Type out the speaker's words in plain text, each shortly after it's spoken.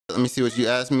Let me see what you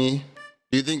asked me.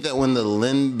 Do you think that when the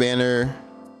Lin banner,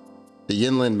 the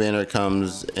Yinlin banner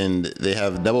comes and they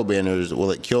have double banners,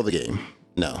 will it kill the game?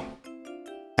 No.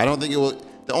 I don't think it will.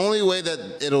 The only way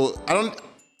that it'll,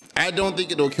 I don't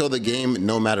think it'll kill the game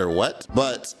no matter what,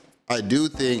 but I do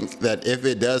think that if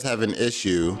it does have an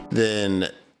issue, then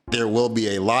there will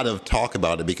be a lot of talk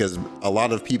about it because a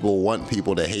lot of people want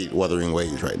people to hate Wuthering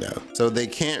Waves right now. So they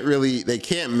can't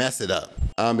mess it up.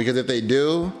 Because if they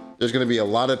do, there's going to be a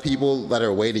lot of people that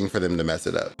are waiting for them to mess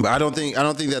it up. But I don't think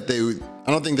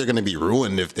they're going to be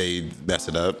ruined if they mess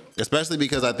it up, especially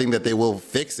because I think that they will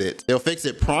fix it. They'll fix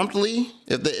it promptly.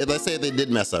 Let's say if they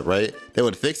did mess up, right? They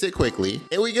would fix it quickly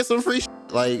and we get some free shit.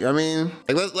 Like, I mean,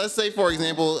 like let's say, for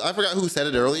example, I forgot who said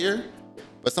it earlier,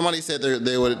 but somebody said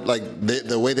they would like,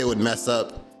 the way they would mess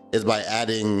up is by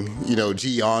adding, you know,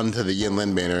 Jiyan to the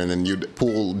Yinlin banner, and then you'd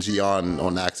pull Jiyan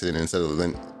on accident instead of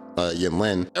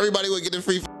Yinlin. Everybody would get a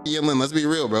free Yinlin. Let's be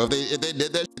real, bro. If they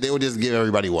did that, they would just give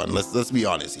everybody one. Let's be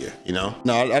honest here, you know?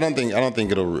 No, I don't think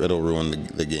it'll ruin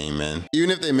the game, man. Even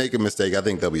if they make a mistake, I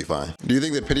think they'll be fine. Do you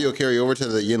think the Pity will carry over to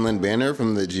the Yinlin banner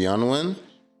from the Jiyan one?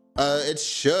 It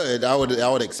should. I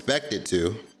would expect it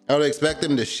to. I would expect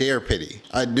them to share Pity.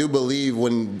 I do believe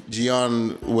when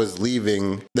Jiyan was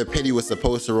leaving, the Pity was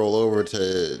supposed to roll over to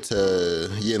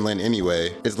Yinlin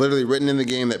anyway. It's literally written in the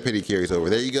game that Pity carries over.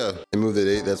 There you go. They moved the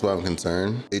date, that's why I'm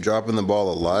concerned. They dropping the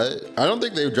ball a lot. I don't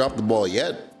think they've dropped the ball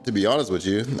yet, to be honest with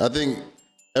you. I think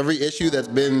every issue that's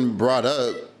been brought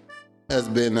up has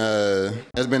been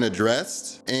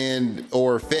addressed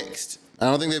or fixed. I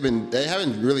don't think they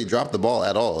haven't really dropped the ball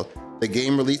at all. The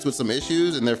game released with some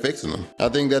issues and they're fixing them. I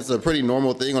think that's a pretty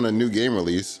normal thing on a new game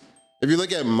release. If you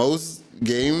look at most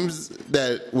games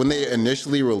that when they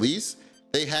initially release,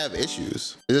 they have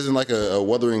issues. It isn't like a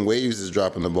Wuthering Waves is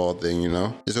dropping the ball thing, you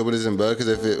know? Just hope it isn't bug, because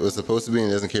if it was supposed to be and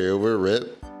it doesn't carry over,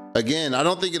 rip. Again, I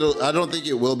don't think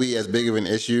it will be as big of an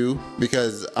issue,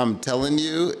 because I'm telling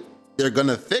you, they're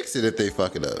gonna fix it if they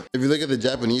fuck it up. If you look at the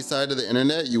Japanese side of the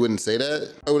internet, you wouldn't say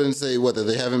that. I wouldn't say what, that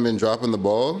they haven't been dropping the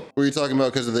ball. What were you talking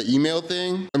about, because of the email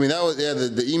thing? I mean, that was, yeah,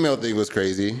 the email thing was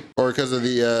crazy. Or because of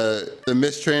the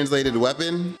mistranslated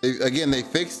weapon. Again, they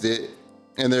fixed it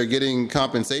and they're getting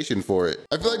compensation for it.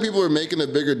 I feel like people are making a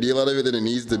bigger deal out of it than it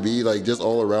needs to be, like just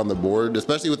all around the board,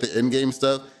 especially with the in-game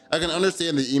stuff. I can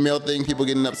understand the email thing people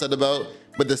getting upset about,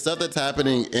 but the stuff that's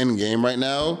happening in game right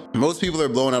now, most people are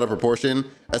blown out of proportion,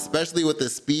 especially with the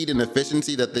speed and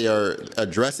efficiency that they are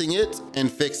addressing it and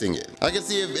fixing it. I can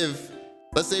see if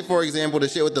let's say, for example, the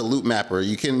shit with the loop mapper,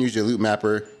 you can't use your loop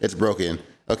mapper, it's broken.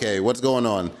 Okay, what's going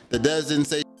on? The devs didn't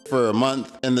say for a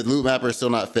month and the loop mapper is still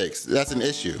not fixed. That's an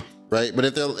issue, right? But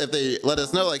if they let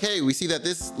us know, like, hey, we see that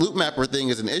this loop mapper thing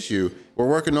is an issue, we're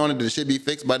working on it, it should be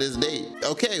fixed by this date.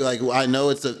 Okay, like I know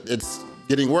it's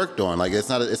getting worked on, like it's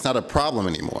not a problem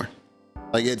anymore.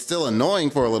 Like it's still annoying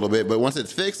for a little bit, but once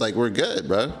it's fixed, like we're good,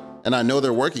 bro. And I know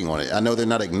they're working on it. I know they're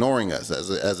not ignoring us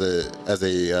as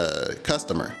a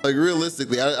customer. Like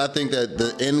realistically, I think that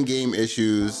the end game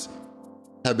issues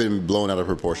have been blown out of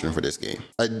proportion for this game.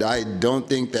 I don't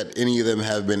think that any of them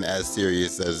have been as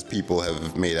serious as people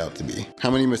have made out to be. How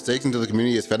many mistakes until the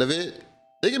community is fed of it?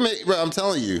 They can make, bro, I'm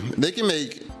telling you, they can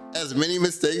make as many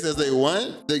mistakes as they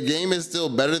want. The game is still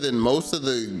better than most of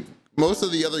the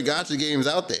other gacha games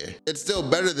out there. It's still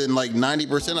better than like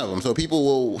 90% of them. So people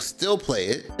will still play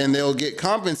it and they'll get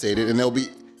compensated, and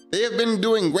they have been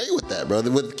doing great with that,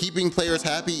 brother, with keeping players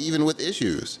happy even with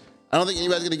issues. I don't think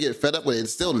anybody's gonna get fed up with it.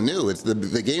 It's still new. It's the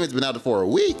game has been out for a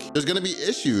week. There's gonna be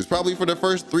issues probably for the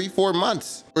first 3-4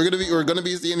 months. We're gonna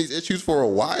be seeing these issues for a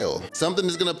while. Something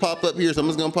is gonna pop up here.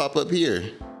 Something's gonna pop up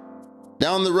here.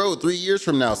 Down the road, 3 years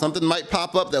from now, something might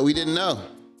pop up that we didn't know.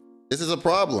 This is a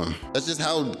problem. That's just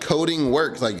how coding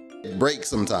works. Like it breaks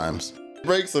sometimes.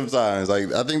 Like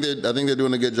I think they're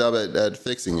doing a good job at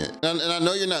fixing it. And I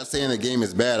know you're not saying the game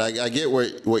is bad. I get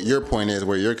what your point is,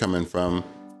 where you're coming from,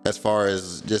 as far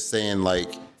as just saying,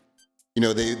 like, you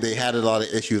know, they had a lot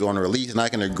of issues on release, and I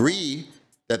can agree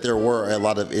that there were a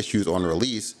lot of issues on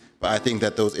release, but I think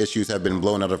that those issues have been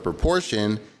blown out of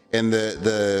proportion, and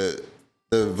the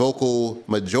vocal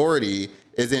majority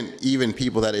isn't even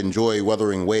people that enjoy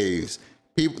Wuthering Waves.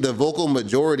 The vocal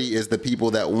majority is the people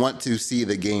that want to see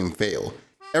the game fail.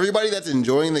 Everybody that's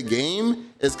enjoying the game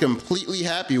is completely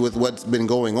happy with what's been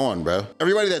going on, bro.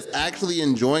 Everybody that's actually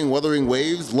enjoying Wuthering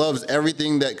Waves loves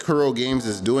everything that Kuro Games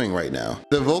is doing right now.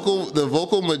 The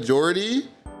vocal majority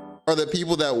are the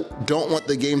people that don't want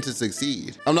the game to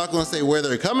succeed. I'm not gonna say where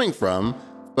they're coming from,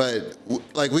 but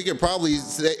like we could probably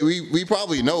say, we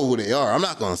probably know who they are. I'm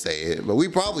not gonna say it, but we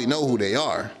probably know who they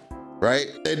are, right?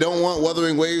 They don't want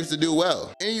Wuthering Waves to do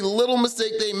well. Any little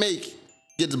mistake they make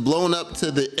gets blown up to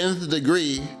the nth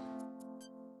degree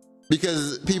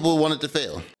because people want it to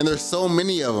fail. And there's so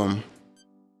many of them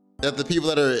that the people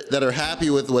that are happy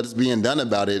with what's being done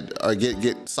about it are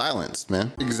get silenced,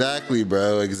 man. Exactly,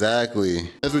 bro,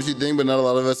 exactly. That's what you think, but not a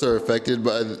lot of us are affected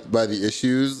by the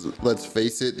issues. Let's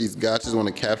face it, these gotchas want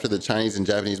to capture the Chinese and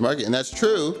Japanese market, and that's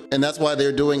true. And that's why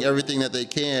they're doing everything that they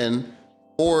can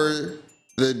for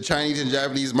the Chinese and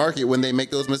Japanese market when they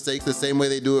make those mistakes, the same way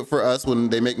they do it for us when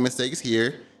they make mistakes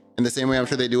here. In the same way I'm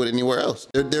sure they do it anywhere else.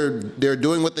 They're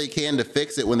doing what they can to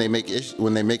fix it when they make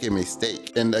a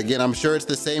mistake. And again, I'm sure it's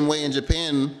the same way in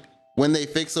Japan when they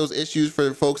fix those issues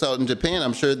for folks out in Japan.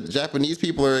 I'm sure the Japanese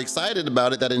people are excited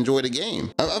about it that enjoy the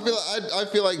game. I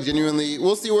feel like genuinely,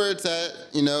 we'll see where it's at.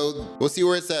 You know, we'll see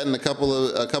where it's at in a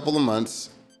couple of months.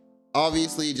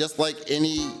 Obviously, just like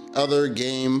any other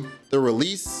game, the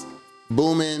release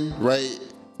booming, right?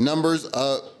 Numbers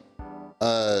up.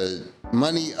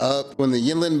 Money up. When the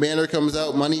Yinlin banner comes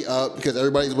out, money up, because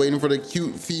everybody's waiting for the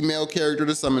cute female character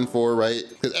to summon for, right?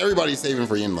 Because everybody's saving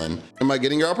for Yinlin. Am I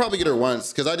getting her? I'll probably get her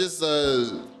once, because I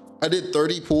did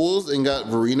 30 pools and got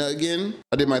Verena again.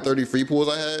 I did my 30 free pools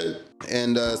I had,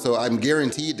 and so I'm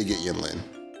guaranteed to get Yinlin.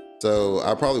 So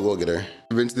I probably will get her.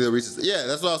 Eventually they'll reach this. Yeah,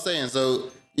 that's what I was saying.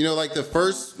 So, you know, like the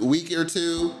first week or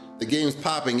two, the game's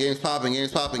popping, game's popping,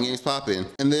 game's popping, game's popping.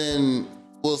 And then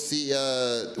we'll see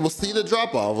the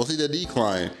drop off, we'll see the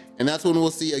decline. And that's when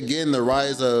we'll see again the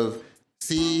rise of,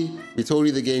 see, we told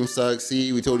you the game sucks,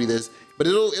 see, we told you this. But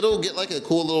it'll get like a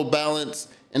cool little balance,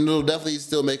 and it'll definitely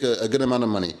still make a good amount of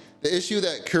money. The issue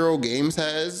that Kuro Games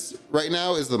has right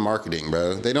now is the marketing,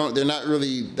 bro. They're not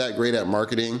really that great at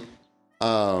marketing. They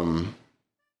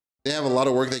have a lot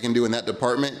of work they can do in that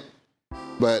department.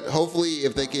 But hopefully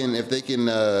if they can cook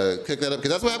that up, because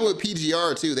that's what happened with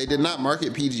PGR too. They did not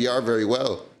market PGR very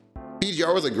well.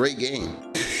 PGR was a great game.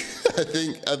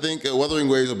 I think Wuthering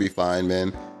Waves will be fine,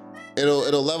 man.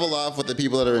 It'll level off with the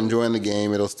people that are enjoying the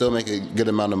game. It'll still make a good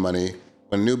amount of money.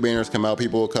 When new banners come out,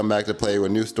 people will come back to play.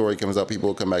 When new story comes out, people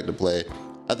will come back to play.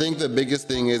 I think the biggest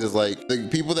thing is like the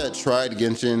people that tried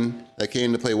Genshin, that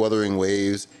came to play Wuthering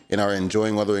Waves and are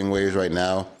enjoying Wuthering Waves right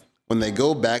now, when they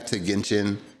go back to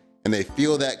Genshin, and they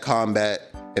feel that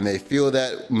combat and they feel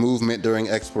that movement during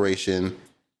exploration,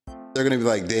 they're gonna be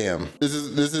like, damn, this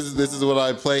is what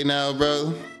I play now,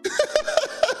 bro.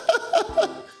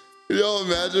 Can y'all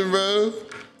imagine, bro?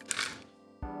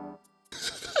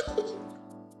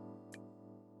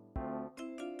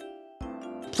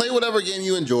 Play whatever game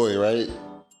you enjoy, right?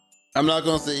 I'm not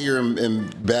gonna sit here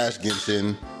and bash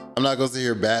Genshin. I'm not gonna sit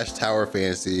here and bash Tower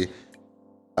Fantasy.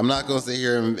 I'm not gonna sit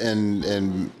here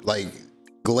and like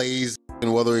glaze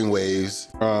and Wuthering Waves.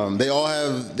 They all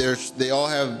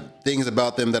have things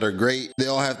about them that are great. They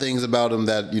all have things about them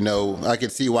that, you know, I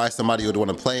could see why somebody would want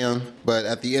to play them. But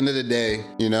at the end of the day,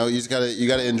 you know, you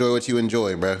gotta enjoy what you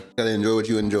enjoy, bro. You gotta enjoy what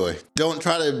you enjoy. Don't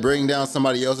try to bring down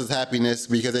somebody else's happiness,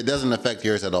 because it doesn't affect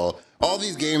yours at all. All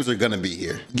these games are gonna be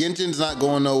here. Genshin's not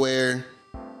going nowhere.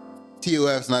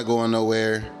 TOF's not going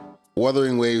nowhere.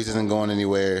 Wuthering Waves isn't going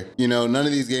anywhere. You know, none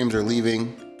of these games are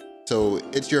leaving. So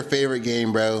it's your favorite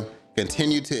game, bro.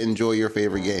 Continue to enjoy your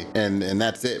favorite game. And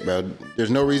that's it, bro.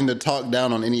 There's no reason to talk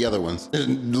down on any other ones. There's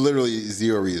literally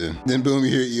zero reason. Then boom,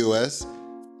 you hear EOS.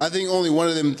 I think only one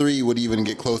of them three would even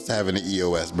get close to having an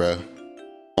EOS, bro.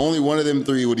 Only one of them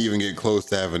three would even get close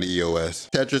to having an EOS.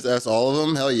 Tetris S, all of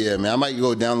them? Hell yeah, man. I might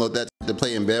go download that to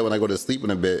play in bed when I go to sleep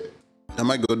in a bit. I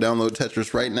might go download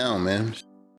Tetris right now, man.